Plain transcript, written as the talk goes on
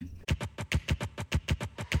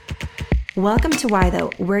Welcome to Why Though.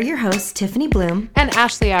 We're your hosts, Tiffany Bloom and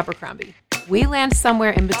Ashley Abercrombie. We land somewhere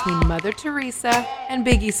in between Mother Teresa and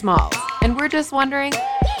Biggie Smalls, and we're just wondering,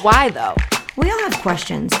 why though? We all have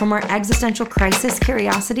questions, from our existential crisis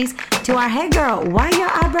curiosities to our, hey girl, why your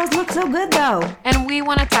eyebrows look so good though? And we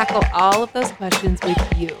want to tackle all of those questions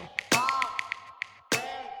with you.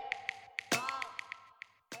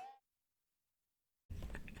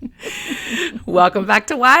 Welcome back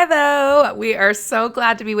to Why Though. We are so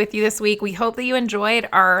glad to be with you this week. We hope that you enjoyed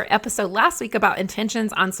our episode last week about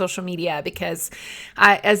intentions on social media because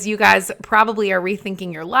as you guys probably are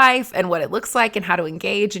rethinking your life and what it looks like and how to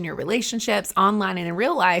engage in your relationships online and in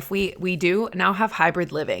real life, we do now have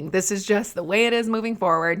hybrid living. This is just the way it is moving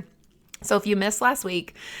forward. So if you missed last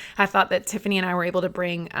week, I thought that Tiffany and I were able to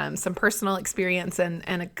bring some personal experience and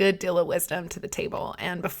a good deal of wisdom to the table.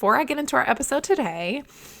 And before I get into our episode today,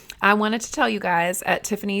 I wanted to tell you guys at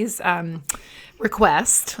Tiffany's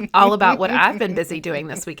request all about what I've been busy doing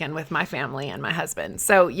this weekend with my family and my husband.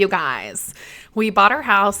 So you guys, we bought our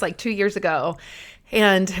house like 2 years ago.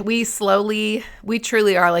 And we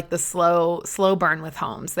truly are like the slow burn with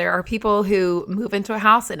homes. There are people who move into a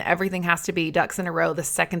house and everything has to be ducks in a row the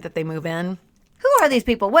second that they move in. Who are these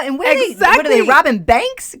people? What exactly. What are they, robbing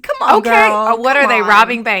banks? Come on, okay. girl. What are they,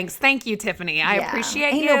 robbing banks? Thank you, Tiffany. I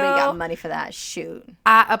appreciate Ain't you. Nobody got money for that. Shoot.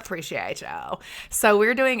 I appreciate you. So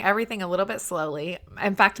we're doing everything a little bit slowly.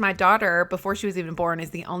 In fact, my daughter, before she was even born, is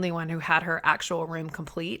the only one who had her actual room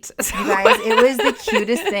complete. So you guys, it was the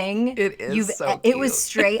cutest thing. It is so cute. It was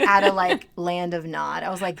straight out of like Land of Nod. I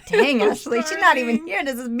was like, dang, Ashley, she's not even here.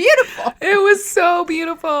 This is beautiful. It was so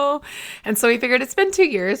beautiful. And so we figured it's been 2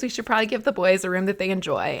 years. We should probably give the boys a room that they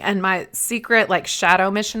enjoy. And my secret shadow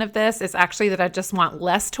mission of this is actually that I just want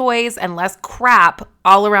less toys and less crap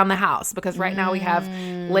all around the house, because right now we have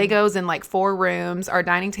Legos in like 4 rooms, our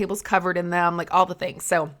dining table's covered in them, like all the things.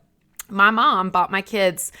 So my mom bought my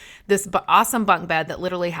kids this awesome bunk bed that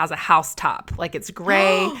literally has a house top. Like it's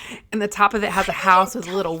gray and the top of it has a house with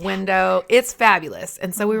a little window. It's fabulous.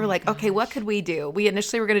 And so we were like, okay, what could we do? We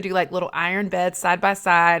initially were going to do like little iron beds side by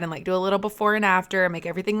side and like do a little before and after and make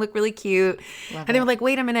everything look really cute. And they were like,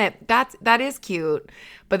 wait a minute, that is cute,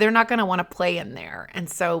 but they're not going to want to play in there. And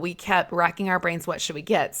so we kept racking our brains, what should we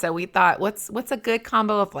get? So we thought, what's a good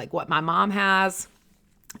combo of like what my mom has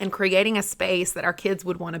and creating a space that our kids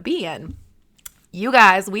would want to be in. You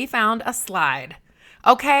guys, we found a slide.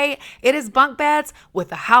 Okay? It is bunk beds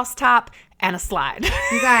with a house top and a slide.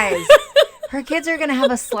 You guys, her kids are going to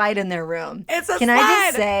have a slide in their room. It's a Can slide. I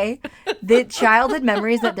just say the childhood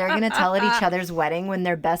memories that they're going to tell at each other's wedding when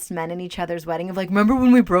they're best men in each other's wedding of like, remember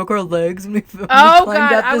when we broke our legs when we climbed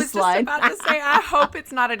up the I was slide? just about to say, I hope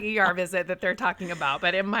it's not an ER visit that they're talking about,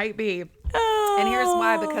 but it might be. And here's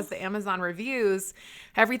why, because the Amazon reviews,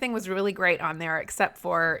 everything was really great on there except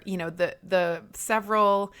for, the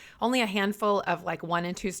several, only a handful of like 1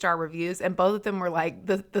 and 2 star reviews. And both of them were like,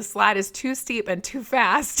 the slide is too steep and too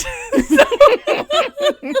fast.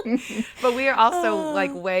 But we are also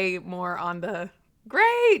like way more on the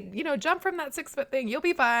great, jump from that 6-foot thing, you'll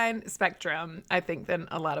be fine spectrum, I think, than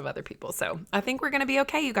a lot of other people. So I think we're going to be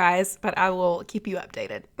okay, you guys, but I will keep you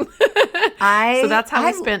updated. So that's how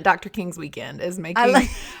we spent Dr. King's weekend, is making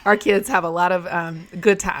our kids have a lot of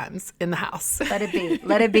good times in the house. Let it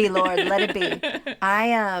be, Lord, let it be.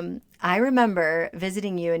 I remember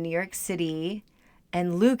visiting you in New York City,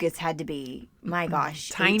 and Lucas had to be, my gosh,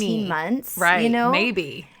 tiny, 18 months, right?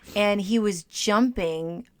 Maybe. And he was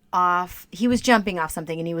jumping off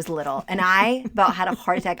something, and he was little, and I about had a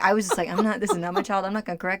heart attack. I was just like, this is not my child. I'm not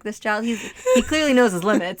gonna correct this child. He clearly knows his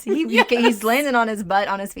limits. He's landing on his butt,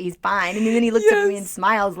 on his feet. He's fine. And then he looks at me and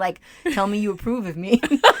smiles like, tell me you approve of me,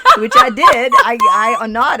 which I did. I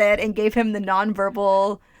nodded and gave him the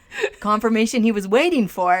nonverbal confirmation he was waiting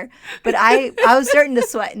for. But I was starting to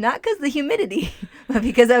sweat, not because of the humidity, but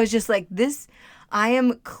because I was just like, I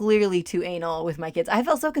am clearly too anal with my kids. I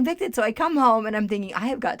felt so convicted. So I come home and I'm thinking, I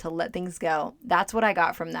have got to let things go. That's what I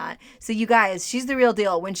got from that. So you guys, she's the real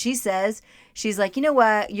deal. When she says, she's like, you know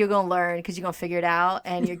what? You're going to learn because you're going to figure it out,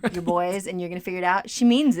 and you're boys and you're going to figure it out. She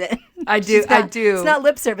means it. I do. It's not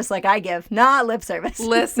lip service like I give. Not lip service.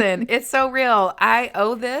 Listen, it's so real. I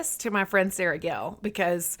owe this to my friend Sarah Gill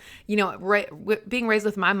because, being raised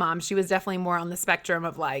with my mom, she was definitely more on the spectrum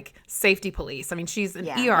of like safety police. I mean, she's an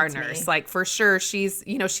ER nurse. Me. Like for sure, she's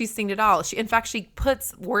seen it all. In fact, she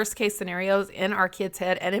puts worst case scenarios in our kids'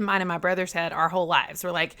 head and in mine and my brother's head our whole lives.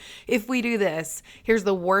 We're like, if we do this, here's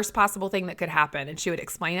the worst possible thing that could happen, and she would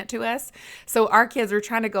explain it to us. So our kids were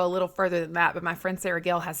trying to go a little further than that, but my friend Sarah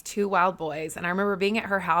Gill has 2 wild boys, and I remember being at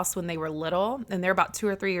her house when they were little, and they're about 2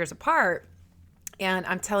 or 3 years apart. And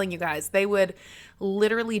I'm telling you guys, they would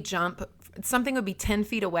literally jump something would be 10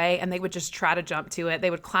 feet away and they would just try to jump to it. They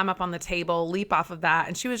would climb up on the table, leap off of that.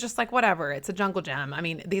 And she was just like, whatever, it's a jungle gym. I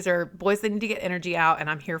mean, these are boys that need to get energy out and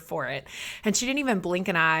I'm here for it. And she didn't even blink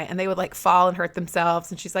an eye and they would like fall and hurt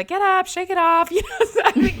themselves. And she's like, get up, shake it off. So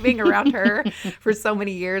I think being around her for so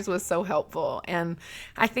many years was so helpful. And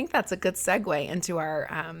I think that's a good segue into our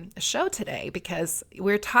show today, because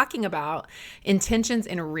we're talking about intentions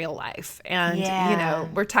in real life. And,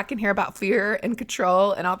 we're talking here about fear and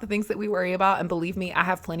control and all the things that we worry about. And believe me, I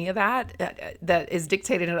have plenty of that is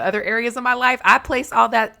dictated in other areas of my life. I place all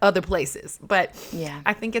that other places. But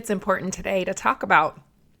I think it's important today to talk about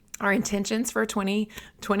our intentions for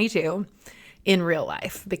 2022 in real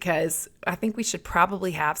life, because I think we should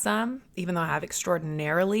probably have some, even though I have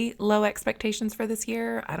extraordinarily low expectations for this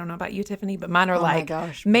year. I don't know about you, Tiffany, but mine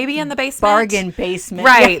are maybe in the basement. Bargain basement.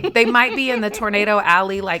 Right. They might be in the tornado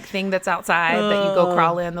alley like thing that's outside that you go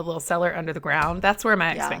crawl in, the little cellar under the ground. That's where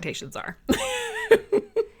my expectations are.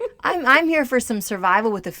 I'm here for some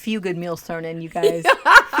survival with a few good meals thrown in, you guys.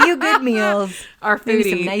 Few good meals. Our foodie. Maybe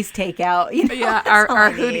some nice takeout.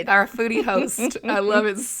 Our foodie host. I love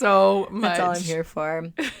it so much. That's all I'm here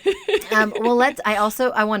for.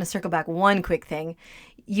 I want to circle back one quick thing.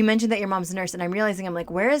 You mentioned that your mom's a nurse, and I'm realizing, I'm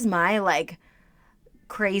like, where is my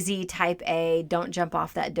crazy type A, don't jump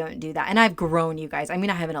off that, don't do that. And I've grown, you guys. I mean,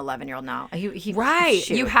 I have an 11-year-old now. Right.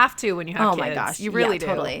 Shoot. You have to when you have kids. Oh my gosh. You really do.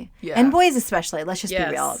 Totally. Yeah. And boys especially. Let's just be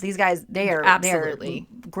real. These guys, they're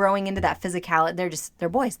growing into that physicality. They're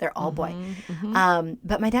boys. They're all boy. Mm-hmm.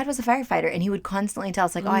 But my dad was a firefighter, and he would constantly tell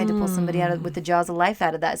us I had to pull somebody out with the jaws of life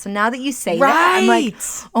out of that. So now that you say that, I'm like,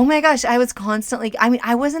 oh my gosh, I was constantly,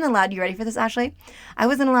 I wasn't allowed, you ready for this, Ashley? I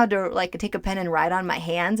wasn't allowed to take a pen and write on my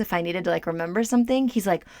hands if I needed to remember something. He's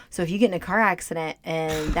like, so if you get in a car accident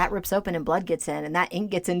and that rips open and blood gets in and that ink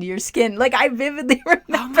gets into your skin, I vividly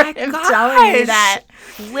remember him telling me that.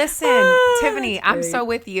 Listen, Tiffany, I'm so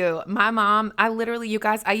with you. My mom, you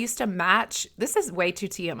guys, I used to match, this is way too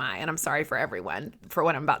TMI, and I'm sorry for everyone for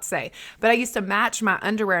what I'm about to say, but I used to match my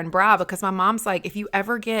underwear and bra because my mom's like, if you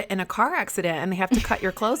ever get in a car accident and they have to cut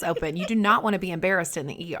your clothes open, you do not want to be embarrassed in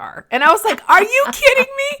the ER. And I was like, are you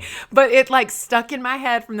kidding me? But it stuck in my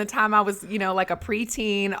head from the time I was, a preteen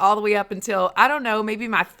all the way up until, I don't know, maybe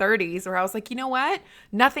my 30s, where I was like, you know what?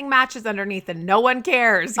 Nothing matches underneath and no one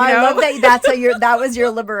cares. I love that. That was your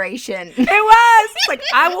liberation. It was.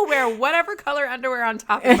 I will wear whatever color underwear on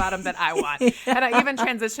top and bottom that I want. And I even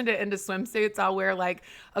transitioned it into swimsuits. I'll wear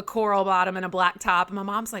a coral bottom and a black top. And my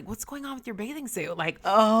mom's like, what's going on with your bathing suit?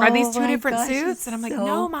 Are these two different suits? And I'm like,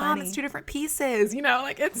 no, Mom, it's two different pieces.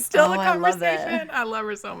 It's still a conversation. I love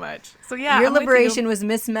her so much. So yeah. Your liberation was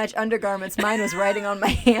mismatched undergarments. Mine was writing on my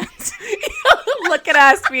hands. Look at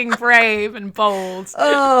us being brave and bold.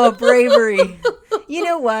 Oh, bravery. You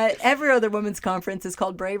know what? Every other women's conference is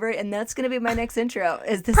called Bravery, and that's going to be my next intro.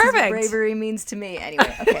 This is what bravery means to me.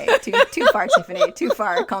 Anyway, okay. Too far, Tiffany. Too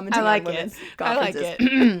far commenting on women's conferences. I like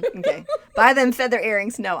it. Okay. Buy them feather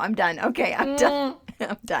earrings. No, I'm done. Okay, I'm done.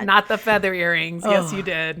 I'm done. Not the feather earrings. Yes, you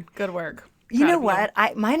did. Good work. You know what?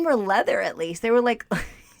 Mine were leather, at least. They were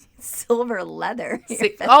silver leather.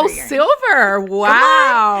 Silver.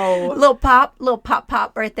 Wow. Little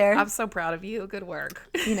pop right there. I'm so proud of you. Good work.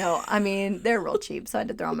 They're real cheap, so I had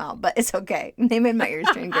to throw them out, but it's okay. They made my ears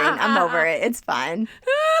turn green. I'm over it. It's fine.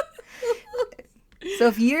 So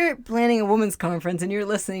if you're planning a women's conference and you're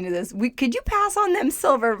listening to this, could you pass on them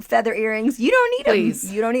silver feather earrings? You don't need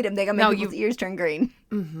them. You don't need them. They're going to make people's ears turn green.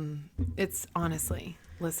 Mm-hmm. It's honestly...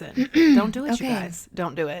 Listen, don't do it, you guys.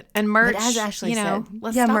 Don't do it. And merch, but as Ashley said,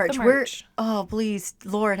 let's stop merch. The merch. Oh, please,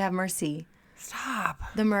 Lord, have mercy. Stop.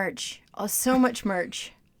 The merch. Oh, so much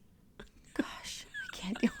merch. Gosh, I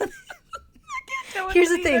can't deal with it. Here's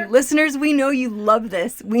the thing, listeners, we know you love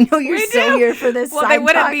this. We know you're so here for this. Well, they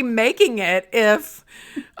wouldn't be making it if.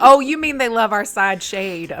 Oh, you mean they love our side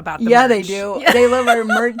shade about the merch? Yeah, they do. Yeah. They love our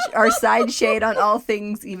merch, our side shade on all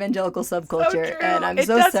things evangelical subculture. So and I'm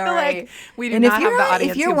so sorry. We do not have the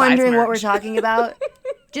audience. If you're wondering what we're talking about,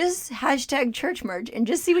 just hashtag church merch and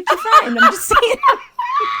just see what you find. I'm just saying.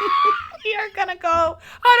 You're gonna go on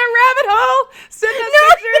a rabbit hole. Send us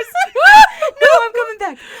pictures. No, I'm coming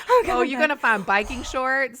back. You're gonna find biking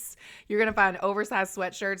shorts. You're gonna find oversized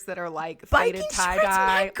sweatshirts that are faded tie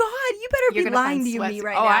dye. My God, you better be lying to me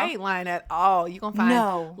right now. Oh, I ain't lying at all. You're gonna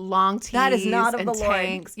find long tees that is not of and the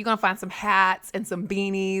tanks. You're gonna find some hats and some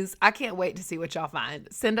beanies. I can't wait to see what y'all find.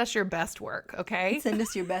 Send us your best work, okay? Send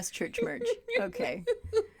us your best church merch. Okay.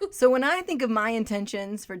 So when I think of my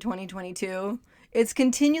intentions for 2022. It's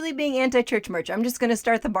continually being anti-church merch. I'm just going to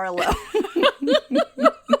start the bar low.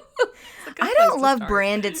 I don't love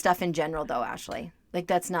branded stuff in general, though, Ashley.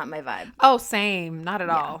 That's not my vibe. Oh, same. Not at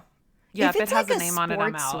all. Yeah, if if it it's has like a name on it,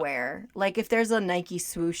 I'm out. sportswear, like if there's a Nike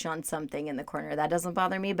swoosh on something in the corner, that doesn't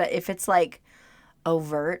bother me. But if it's like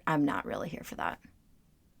overt, I'm not really here for that.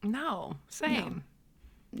 No, same.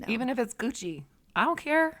 No. Even if it's Gucci, I don't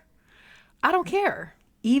care. I don't care.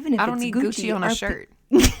 Even if I don't it's need Gucci on a our shirt.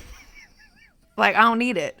 Like, I don't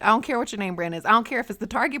need it. I don't care what your name brand is. I don't care if it's the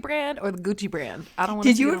Target brand or the Gucci brand. I don't want to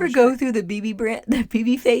Did see you it on ever a go shirt. through the BB brand, the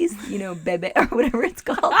BB face, Bebe or whatever it's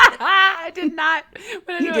called? I did not,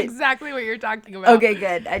 but I know did. exactly what you're talking about. Okay,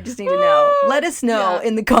 good. I just need to know. Let us know Yeah.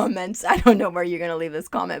 in the comments. I don't know where you're going to leave this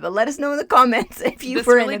comment, but let us know in the comments if you This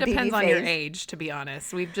were really in a depends BB on your face. age, to be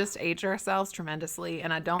honest. We've just aged ourselves tremendously,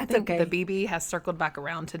 and I don't That's think okay. the BB has circled back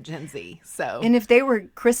around to Gen Z. So, And if they were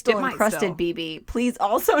crystal It might encrusted still. BB, please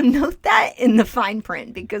also note that in the fine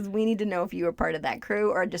print because we need to know if you were part of that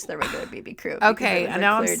crew or just the regular BB crew. because okay, it was I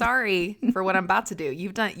know I'm cleared- sorry for what I'm about to do.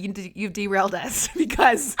 You've derailed us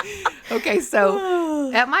because, okay,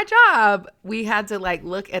 so at my job, we had to like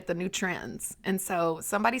look at the new trends. And so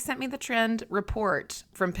somebody sent me the trend report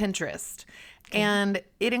from Pinterest. And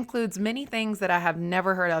it includes many things that I have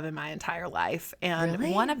never heard of in my entire life. And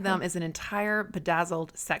Really? one of them is an entire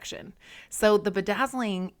bedazzled section. So the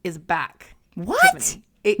bedazzling is back. What? Tiffany.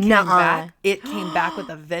 It came Nuh-uh. back. It came back with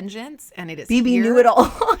a vengeance, and it is BB here. knew it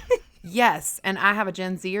all. Yes, and I have a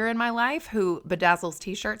Gen Zer in my life who bedazzles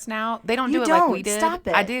T-shirts now. They don't You do it like we don't. did. Stop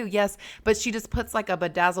it. I do, yes, but she just puts like a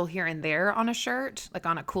bedazzle here and there on a shirt, like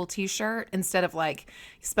on a cool T-shirt, instead of like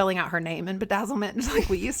spelling out her name in bedazzlement like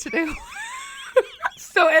we used to do.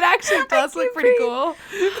 So it actually does look can't pretty breathe. cool.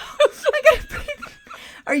 I gotta breathe.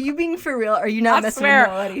 Are you being for real? Are you not I messing swear with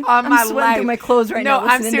Melody? on I'm my sweating life. through my clothes right now. No,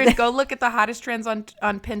 I'm listening to serious. this. Go look at the hottest trends on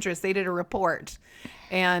Pinterest. They did a report,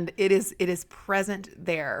 and it is present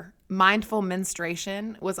there. Mindful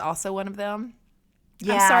menstruation was also one of them.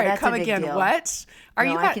 Yeah, I'm sorry. that's come a big again. deal. What? Are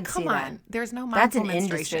No, you? I can Come see on. that. There's no That's mindful an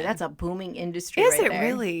industry. menstruation. That's a booming industry. Is right it there.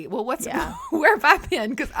 really? Well, what's Yeah. where have I been?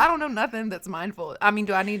 Because I don't know nothing that's mindful. I mean,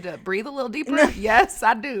 do I need to breathe a little deeper? Yes,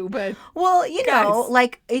 I do. But Well, know, Guys.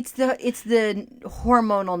 like it's the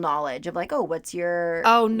hormonal knowledge of like, oh, what's your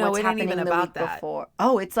Oh, no, what's it ain't happening even the about week that. before?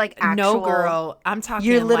 Oh, it's like actual. no, girl. I'm talking.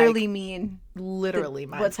 You're literally like, mean literally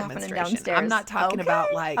mindful what's happening menstruation. downstairs. I'm not talking Okay,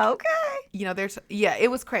 about like okay, there's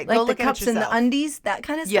it was great. like Go the look at it cups and the yourself. undies, that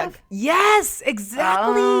kind of Yeah. stuff. Yes, exactly.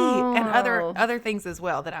 And Oh. other things as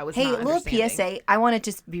well that I was Hey, not little understanding. PSA. I want to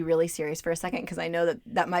just be really serious for a second because I know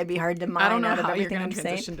that might be hard to mine I don't know out of how you're everything going I'm to saying.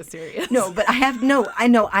 transition to serious. No, but I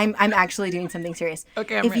know I'm actually doing something serious.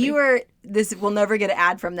 Okay, I'm if ready. you are this we'll never get an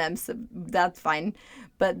ad from them, so that's fine.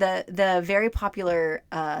 But the very popular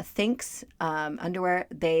Thinx underwear,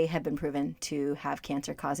 they have been proven to have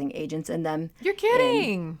cancer causing agents in them. You're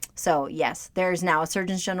kidding. So yes, there's now a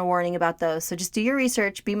Surgeon's General warning about those. So just do your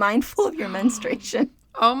research, be mindful of your menstruation.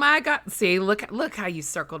 Oh my God. See, look how you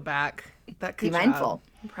circled back. That Be good job. mindful.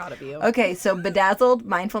 I'm proud of you. Okay, so bedazzled,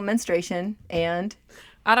 mindful menstruation, and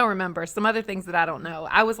I don't remember some other things that I don't know.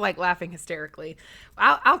 I was like laughing hysterically.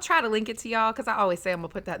 I'll try to link it to y'all because I always say I'm gonna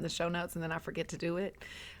put that in the show notes and then I forget to do it.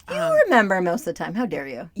 you remember most of the time. How dare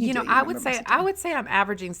you? I would say I'm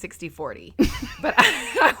averaging 60-40, but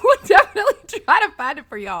I would definitely try to find it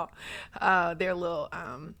for y'all. Their little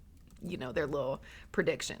their little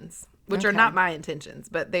predictions, which are not my intentions,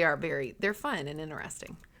 but they're fun and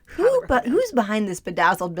interesting. Who's behind this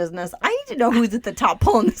bedazzled business? I need to know who's at the top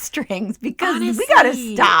pulling the strings because we Honestly, gotta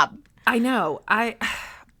stop. I know. I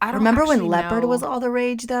don't Remember when actually leopard know. was all the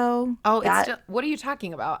rage, though? Oh, That- it's still, what are you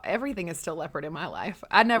talking about? Everything is still leopard in my life.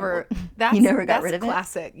 I never. That's, You never got that's rid of it?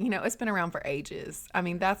 classic. It's been around for ages. I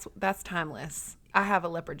mean, that's timeless. I have a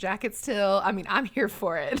leopard jacket still. I mean, I'm here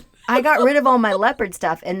for it. I got rid of all my leopard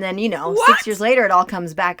stuff, and then 6 years later, it all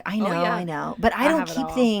comes back. I know, yeah. I know, but I I don't have it keep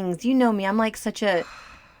all. things. You know me. I'm like such a.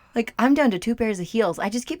 Like, I'm down to 2 pairs of heels. I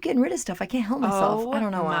just keep getting rid of stuff. I can't help myself. I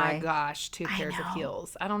don't know my why. gosh, 2 pairs of know.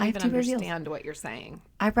 heels. I don't I have even 2 pairs of heels. understand what you're saying.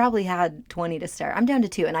 I probably had 20 to start. I'm down to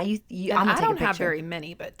 2, and I'm And gonna I take a don't picture. have very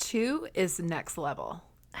many, but 2 is next level.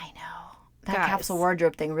 I know. That Guys. capsule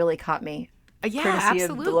wardrobe thing really caught me. Yeah, Courtesy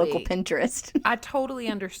absolutely. of the local Pinterest. I totally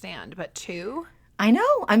understand, but 2. I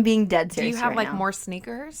know. I'm being dead Do serious. you have right like now. more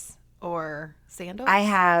sneakers or sandals? I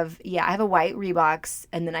have a white Reeboks,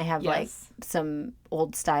 and then I have like Yes. some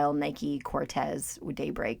old style Nike Cortez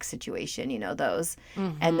Daybreak situation, those.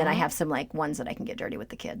 And Mm-hmm. then I have some like ones that I can get dirty with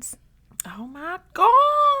the kids. Oh my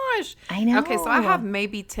gosh. I know. Okay, so I have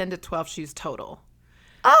maybe 10 to 12 shoes total.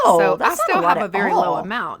 Oh, So I that's still not a lot have a at very all. low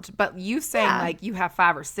amount, but you saying Yeah. like you have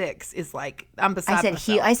 5 or 6 is like I'm beside I said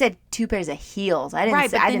myself. I said 2 pairs of heels. I didn't Right,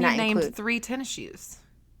 say but I then did you not named include. 3 tennis shoes.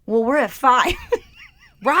 Well, we're at 5.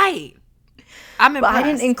 Right. I'm But impressed. I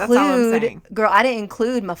didn't That's all I'm include saying. girl, I didn't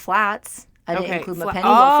include my flats. I didn't Okay. include my penny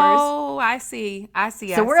loafers. Oh, I see.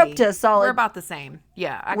 So we're up to a solid. We're about the same.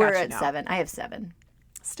 Yeah, I got We're you at now. 7. I have 7.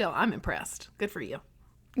 Still, I'm impressed. Good for you.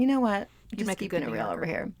 You know what? Just make a keeping good it real New over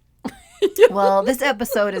here. Well, this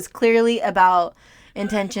episode is clearly about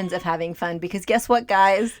intentions of having fun because guess what,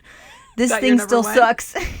 guys? This That thing your still number one?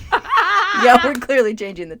 sucks. Yeah, we're clearly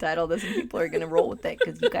changing the title of this and people are going to roll with it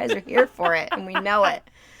because you guys are here for it and we know it.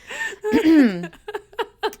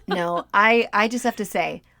 No, I just have to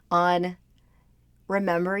say, on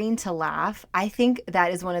remembering to laugh, I think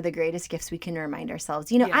that is one of the greatest gifts we can remind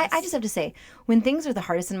ourselves. You know, Yes. I just have to say, when things are the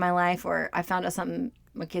hardest in my life or I found out something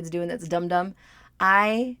my kid's doing that's dumb,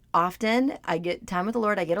 I get time with the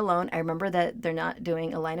Lord, I get alone, I remember that they're not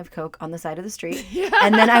doing a line of Coke on the side of the street,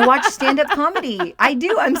 and then I watch stand-up comedy. I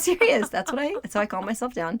do, I'm serious. That's how I calm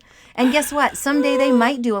myself down. And guess what? Someday they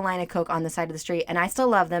might do a line of Coke on the side of the street, and I still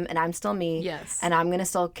love them, and I'm still me, Yes. and I'm going to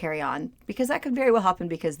still carry on, because that could very well happen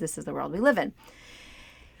because this is the world we live in.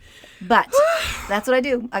 But that's what I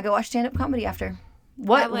do. I go watch stand-up comedy after.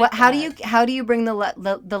 How do you bring the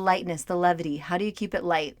lightness, the levity? How do you keep it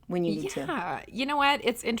light when you need to? Yeah, you know what?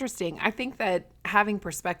 It's interesting. I think that having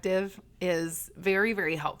perspective is very,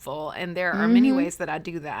 very helpful, and there are many ways that I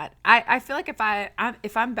do that. I feel like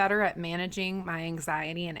if I'm better at managing my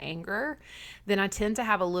anxiety and anger, then I tend to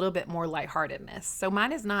have a little bit more lightheartedness. So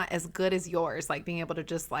mine is not as good as yours, like being able to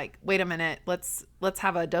just like, wait a minute, let's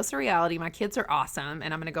have a dose of reality. My kids are awesome,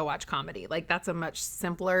 and I'm going to go watch comedy. Like that's a much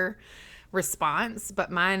simpler response, but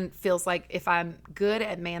mine feels like if I'm good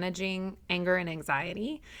at managing anger and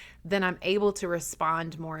anxiety, then I'm able to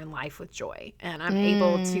respond more in life with joy, and I'm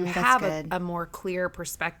able to have a more clear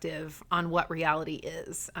perspective on what reality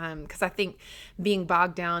is. Because I think being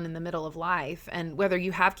bogged down in the middle of life, and whether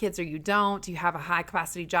you have kids or you don't, you have a high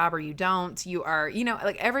capacity job or you don't, you are,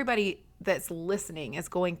 like everybody that's listening is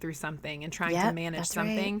going through something and trying to manage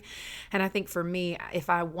something. Right. And I think for me,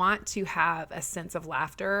 if I want to have a sense of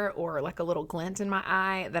laughter or like a little glint in my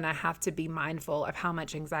eye, then I have to be mindful of how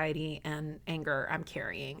much anxiety and anger I'm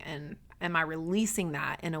carrying. And am I releasing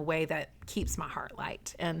that in a way that keeps my heart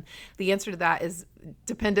light? And the answer to that is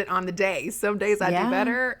dependent on the day. Some days I do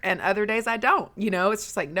better and other days I don't. It's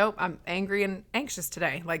just like, nope, I'm angry and anxious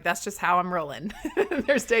today. Like that's just how I'm rolling.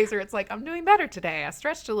 There's days where it's like, I'm doing better today. I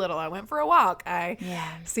stretched a little. I went for a walk. I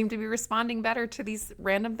seem to be responding better to these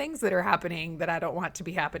random things that are happening that I don't want to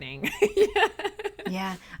be happening.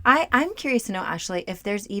 Yeah. I'm curious to know, Ashley, if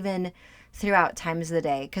there's even throughout times of the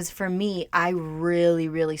day, because for me, I really,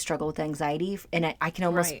 really struggle with anxiety, and I can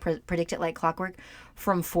almost predict it like clockwork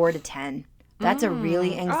from 4 to 10. That's a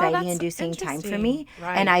really anxiety-inducing time for me,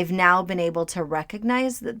 and I've now been able to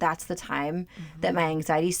recognize that that's the time that my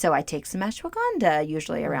anxiety. So I take some ashwagandha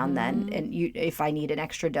usually around then, and if I need an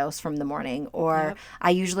extra dose from the morning, or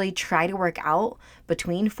I usually try to work out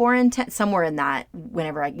between 4 and 10, somewhere in that.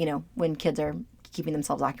 Whenever when kids are keeping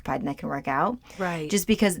themselves occupied and I can work out. Right. Just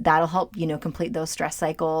because that'll help, complete those stress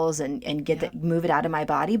cycles and move it out of my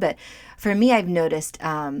body. But for me, I've noticed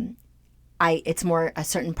it's more a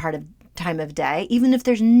certain part of time of day, even if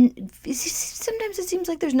there's sometimes it seems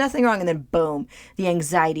like there's nothing wrong, and then boom, the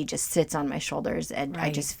anxiety just sits on my shoulders, and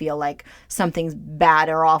I just feel like something bad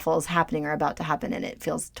or awful is happening or about to happen, and it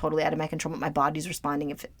feels totally out of my control, but my body's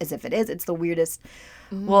responding as if it is. It's the weirdest.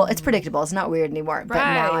 Well, it's predictable. It's not weird anymore. But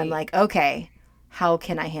now I'm like, okay, how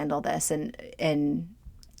can I handle this? And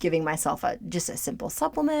giving myself just a simple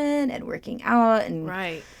supplement and working out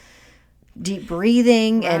and deep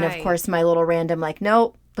breathing. And of course, my little random like,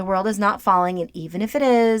 nope, the world is not falling. And even if it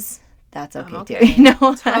is, that's okay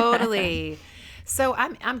too. Totally. So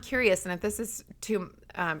I'm curious, and if this is too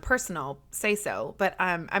personal, say so. But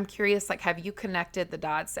I'm curious, like, have you connected the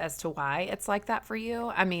dots as to why it's like that for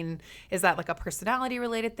you? I mean, is that like a personality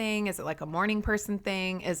related thing? Is it like a morning person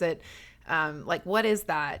thing? Is it like, what is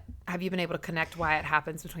that? Have you been able to connect why it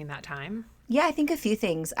happens between that time? Yeah, I think a few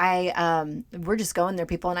things. We're just going there,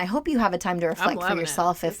 people, and I hope you have a time to reflect for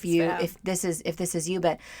yourself if this is you.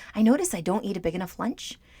 But I notice I don't eat a big enough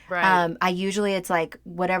lunch. Right. It's like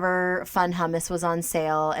whatever fun hummus was on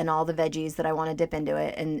sale and all the veggies that I want to dip into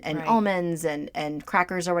it, and almonds and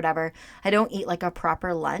crackers or whatever. I don't eat like a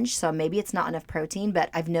proper lunch, so maybe it's not enough protein. But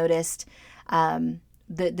I've noticed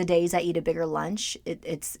the days I eat a bigger lunch,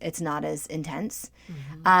 it's not as intense.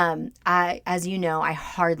 As you know, I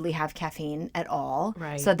hardly have caffeine at all.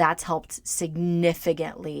 Right. So that's helped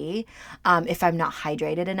significantly. If I'm not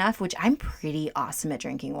hydrated enough, which I'm pretty awesome at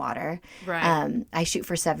drinking water. Right. I shoot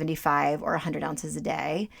for 75 or 100 ounces a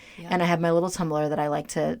day. Yep. And I have my little tumbler that I like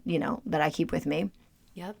to, that I keep with me.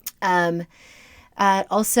 Yep.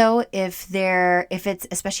 Also, especially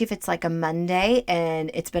if it's like a Monday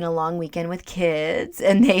and it's been a long weekend with kids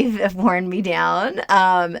and they've worn me down,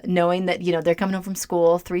 knowing that, they're coming home from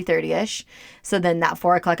school 3:30ish. So then that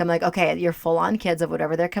 4 o'clock, I'm like, okay, you're full on kids of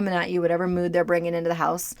whatever they're coming at you, whatever mood they're bringing into the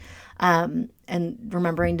house. And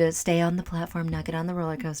remembering to stay on the platform, not get on the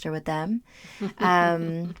roller coaster with them.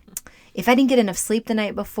 If I didn't get enough sleep the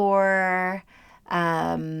night before,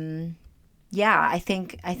 yeah, I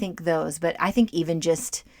think those, but I think even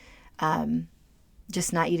just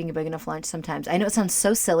not eating a big enough lunch sometimes. I know it sounds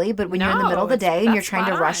so silly, but when you're in the middle of the day and you're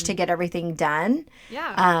trying to rush to get everything done,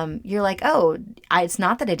 you're like, oh, it's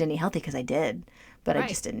not that I didn't eat healthy because I did, but I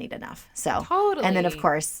just didn't eat enough. So, Totally. And then of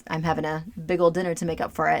course I'm having a big old dinner to make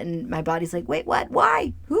up for it, and my body's like, wait, what?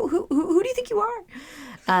 Why? Who do you think you are?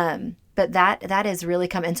 But that is really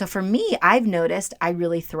come. And so for me, I've noticed I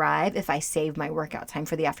really thrive if I save my workout time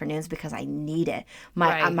for the afternoons because I need it.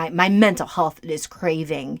 My mental health is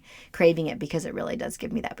craving it because it really does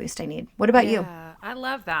give me that boost I need. What about you? I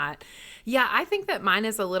love that. Yeah, I think that mine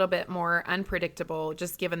is a little bit more unpredictable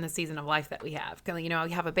just given the season of life that we have. We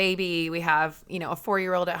have a baby, we have, a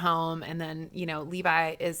 4-year-old at home, and then,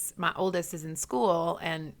 Levi my oldest is in school.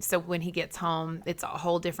 And so when he gets home, it's a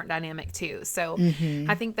whole different dynamic too. So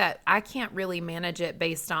I think that I can't really manage it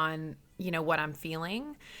based on, what I'm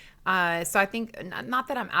feeling. So I think not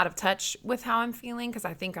that I'm out of touch with how I'm feeling, because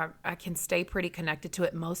I think I can stay pretty connected to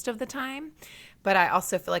it most of the time. But I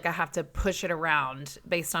also feel like I have to push it around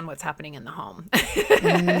based on what's happening in the home.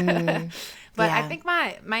 But I think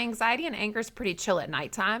my anxiety and anger is pretty chill at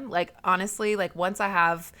nighttime. Like, honestly, like once I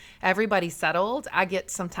have everybody settled, I get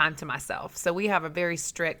some time to myself. So we have a very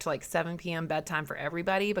strict 7 p.m. bedtime for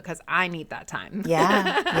everybody because I need that time.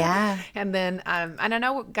 Yeah. And then, and I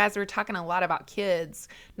know guys were talking a lot about kids,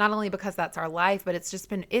 not only because that's our life, but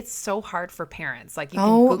it's so hard for parents. Like you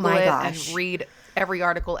can Google it and read every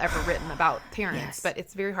article ever written about parents, but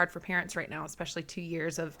it's very hard for parents right now, especially 2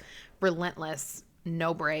 years of relentless,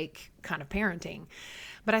 no break kind of parenting.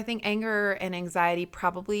 But I think anger and anxiety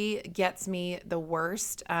probably gets me the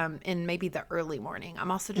worst in maybe the early morning.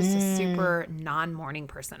 I'm also just a super non-morning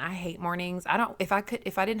person. I hate mornings. If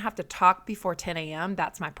I didn't have to talk before 10 a.m.,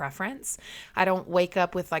 that's my preference. I don't wake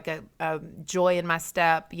up with like a joy in my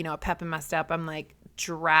step, a pep in my step. I'm like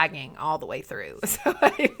dragging all the way through. So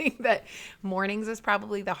I think that mornings is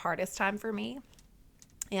probably the hardest time for me.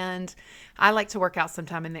 And I like to work out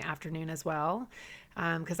sometime in the afternoon as well,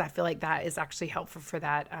 because I feel like that is actually helpful for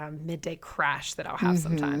that midday crash that I'll have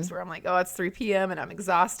sometimes where I'm like, oh, it's 3 p.m. and I'm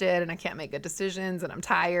exhausted and I can't make good decisions and I'm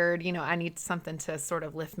tired. I need something to sort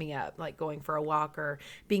of lift me up, like going for a walk or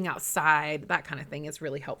being outside. That kind of thing is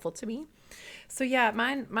really helpful to me. So yeah,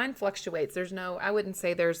 mine fluctuates. I wouldn't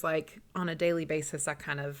say there's like on a daily basis I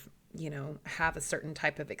kind of, have a certain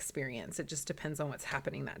type of experience. It just depends on what's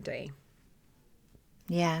happening that day.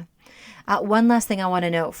 Yeah. One last thing I want to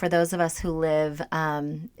note for those of us who live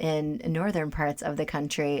in northern parts of the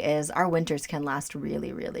country is our winters can last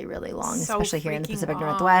really, really, really long, especially here in the Pacific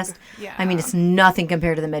Northwest. Yeah. I mean, it's nothing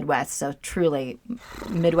compared to the Midwest. So truly,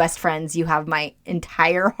 Midwest friends, you have my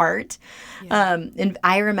entire heart. Yeah. And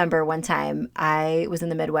I remember one time I was in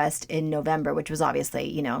the Midwest in November, which was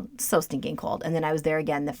obviously, so stinking cold. And then I was there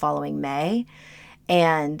again the following May.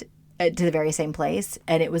 And to the very same place,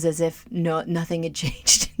 and it was as if nothing had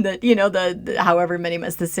changed. The however many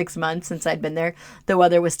months, the 6 months since I'd been there, the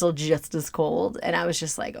weather was still just as cold, and I was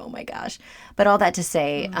just like, oh my gosh. But all that to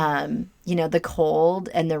say, the cold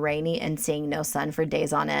and the rainy and seeing no sun for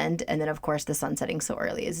days on end, and then of course the sun setting so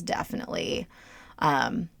early is definitely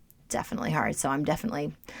hard. So I'm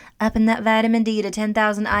definitely up in that vitamin D to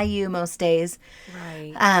 10,000 IU most days.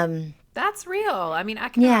 Right. That's real. I mean, I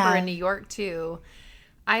can remember in New York too.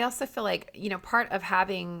 I also feel like, part of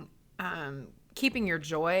having, keeping your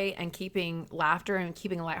joy and keeping laughter and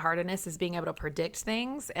keeping lightheartedness is being able to predict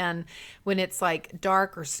things. And when it's like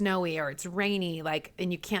dark or snowy or it's rainy,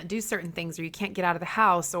 and you can't do certain things or you can't get out of the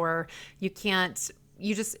house or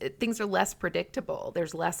things are less predictable.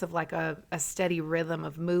 There's less of like a steady rhythm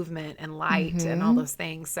of movement and light and all those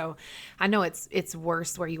things. So I know it's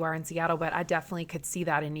worse where you are in Seattle, but I definitely could see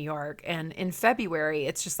that in New York. And in February,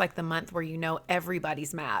 it's just like the month where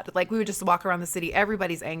everybody's mad. Like we would just walk around the city,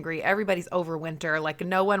 everybody's angry, everybody's over winter. Like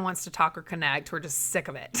no one wants to talk or connect. We're just sick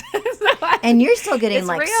of it. And you're still getting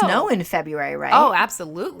snow in February, right? Oh,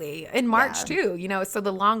 absolutely. In March too, so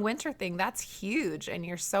the long winter thing, that's huge. And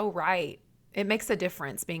you're so right. It makes a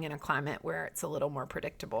difference being in a climate where it's a little more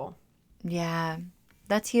predictable. Yeah,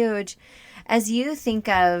 that's huge. As you think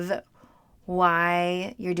of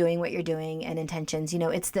why you're doing what you're doing and intentions.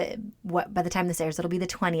 It's by the time this airs, it'll be the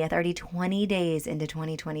 20th, already 20 days into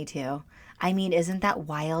 2022. I mean, isn't that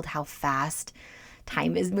wild how fast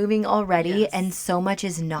time is moving already? Yes. And so much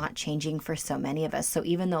is not changing for so many of us. So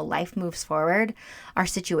even though life moves forward, our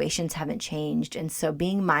situations haven't changed. And so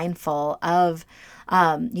being mindful of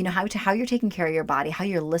how you're taking care of your body, how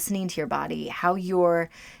you're listening to your body, how you're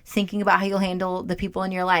thinking about how you'll handle the people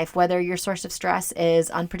in your life, whether your source of stress is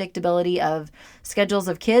unpredictability of schedules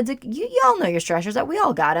of kids. You all know your stressors, that we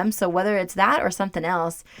all got them. So whether it's that or something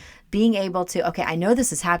else, being able to, okay, I know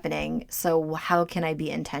this is happening, so how can I be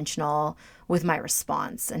intentional with my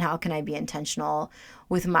response? And how can I be intentional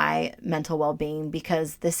with my mental well-being?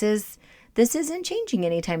 Because this isn't changing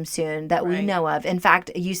anytime soon that we know of. In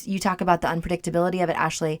fact, you talk about the unpredictability of it,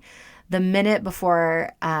 Ashley. The minute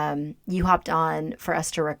before you hopped on for us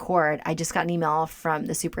to record, I just got an email from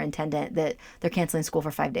the superintendent that they're canceling school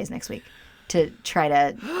for 5 days next week to try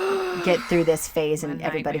to get through this phase and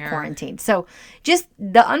everybody quarantined. So just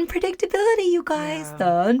the unpredictability, you guys, the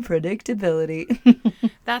unpredictability.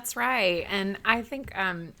 That's right. And I think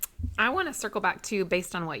I want to circle back to,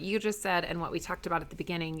 based on what you just said and what we talked about at the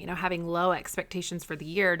beginning, having low expectations for the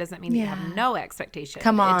year doesn't mean that you have no expectations.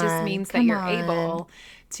 Come on. It just means that you're able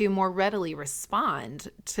to more readily respond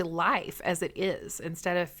to life as it is,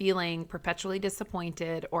 instead of feeling perpetually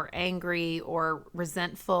disappointed or angry or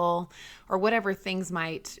resentful or whatever things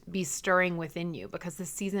might be stirring within you, because this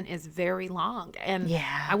season is very long. And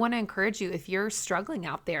I want to encourage you, if you're struggling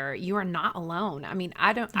out there, you are not alone. I mean,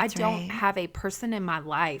 I don't have a person in my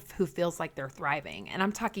life who feels like they're thriving. And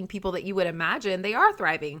I'm talking people that you would imagine they are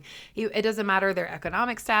thriving. It doesn't matter their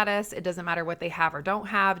economic status. It doesn't matter what they have or don't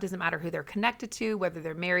have. It doesn't matter who they're connected to, whether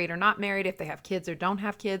they're married or not married, if they have kids or don't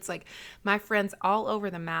have kids. Like, my friends all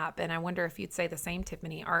over the map, and I wonder if you'd say the same,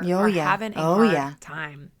 Tiffany, are having a hard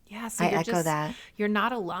time. Yeah, so I echo that. You're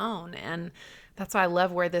not alone. And that's why I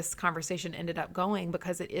love where this conversation ended up going,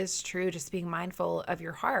 because it is true, just being mindful of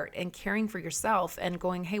your heart and caring for yourself and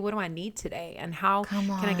going, hey, what do I need today? And how can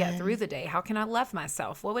I get through the day? How can I love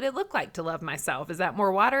myself? What would it look like to love myself? Is that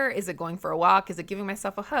more water? Is it going for a walk? Is it giving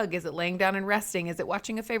myself a hug? Is it laying down and resting? Is it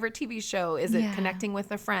watching a favorite TV show? Is it connecting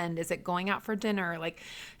with a friend? Is it going out for dinner? Like,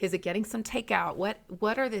 is it getting some takeout?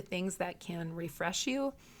 What are the things that can refresh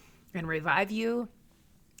you and revive you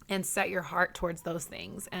and set your heart towards those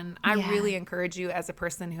things? And I really encourage you, as a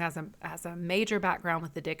person who has a major background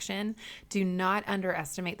with addiction, do not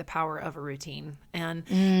underestimate the power of a routine. And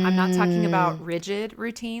I'm not talking about rigid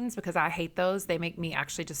routines, because I hate those. They make me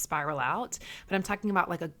actually just spiral out. But I'm talking about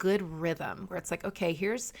like a good rhythm, where it's like, okay,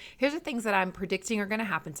 here's the things that I'm predicting are going to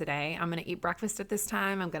happen today. I'm going to eat breakfast at this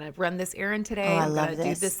time. I'm going to run this errand today. I'm going to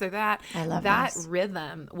do this or that. I love that this.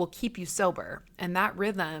 rhythm will keep you sober, and that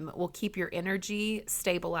rhythm will keep your energy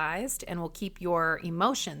stabilized and will keep your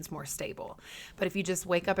emotions more stable. But if you just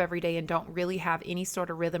wake up every day and don't really have any sort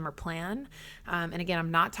of rhythm or plan, and again, I'm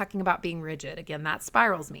not talking about being rigid. Again, that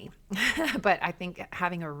spirals me. But I think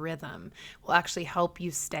having a rhythm will actually help you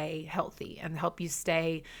stay healthy and help you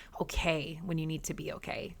stay okay when you need to be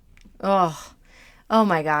okay. Oh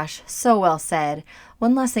my gosh, so well said.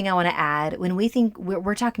 One last thing I want to add, when we think,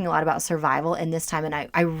 we're talking a lot about survival in this time, and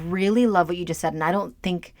I really love what you just said, and I don't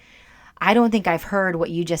think I've heard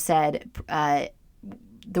what you just said.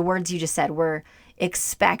 The words you just said were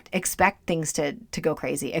expect things to go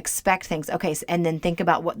crazy. Expect things. Okay. And then think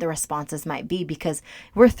about what the responses might be, because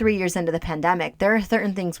we're 3 years into the pandemic. There are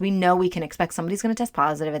certain things we know we can expect. Somebody's going to test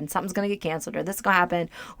positive and something's going to get canceled, or this is going to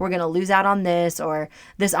happen. We're going to lose out on this, or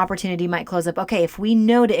this opportunity might close up. Okay. If we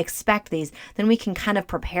know to expect these, then we can kind of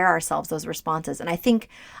prepare ourselves, those responses. And I think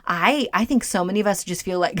so many of us just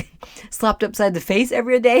feel like slapped upside the face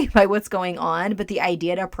every day by what's going on. But the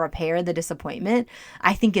idea to prepare the disappointment,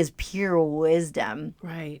 I think, is pure wisdom.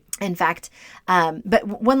 Right. In fact, but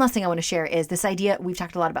one last thing I want to share is this idea. We've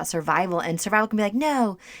talked a lot about survival, and survival can be like,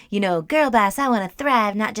 no, girl boss, I want to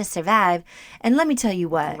thrive, not just survive. And let me tell you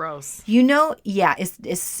what, gross.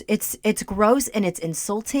 It's gross, and it's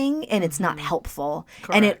insulting, and it's not helpful.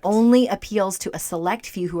 Correct. And it only appeals to a select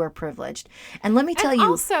few who are privileged. And let me tell you,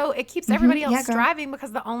 also, it keeps everybody else striving,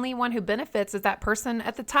 because the only one who benefits is that person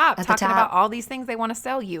at the top talking about all these things they want to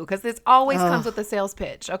sell you, because this always comes with a sales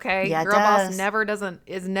pitch. Okay, yeah, Girl Boss is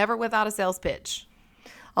never without a sales pitch.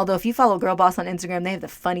 Although if you follow Girl Boss on Instagram, they have the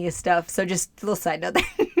funniest stuff. So just a little side note there.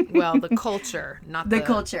 Well, the culture, not the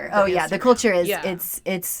culture. Instagram. The culture is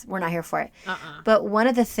it's we're not here for it. But one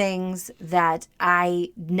of the things that I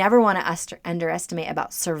never want to underestimate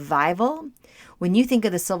about survival when you think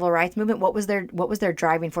of the civil rights movement, what was their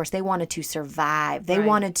driving force? They wanted to survive. They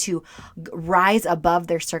wanted to rise above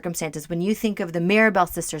their circumstances. When you think of the Maribel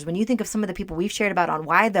sisters, when you think of some of the people we've shared about on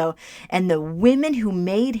Why Though, and the women who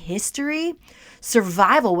made history,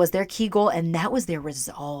 survival was their key goal, and that was their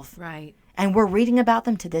resolve. Right. And we're reading about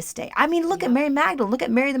them to this day. I mean, look at Mary Magdalene. Look at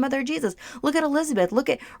Mary, the mother of Jesus. Look at Elizabeth. Look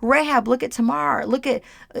at Rahab. Look at Tamar. Look at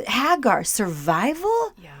Hagar.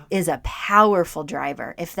 Survival is a powerful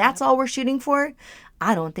driver. If that's all we're shooting for,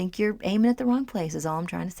 I don't think you're aiming at the wrong place, is all I'm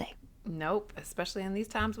trying to say. Nope. Especially in these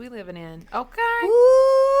times we living in. Okay.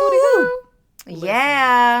 Woo!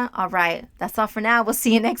 Yeah. All right. That's all for now. We'll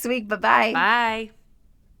see you next week. Bye-bye. Bye.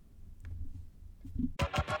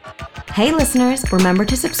 Hey listeners, remember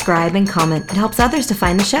to subscribe and comment. It helps others to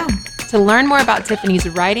find the show. To learn more about Tiffany's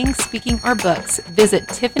writing, speaking, or books, visit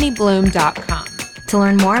TiffanyBloom.com. To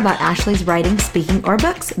learn more about Ashley's writing, speaking, or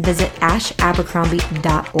books, visit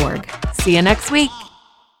ashabercrombie.org. See you next week.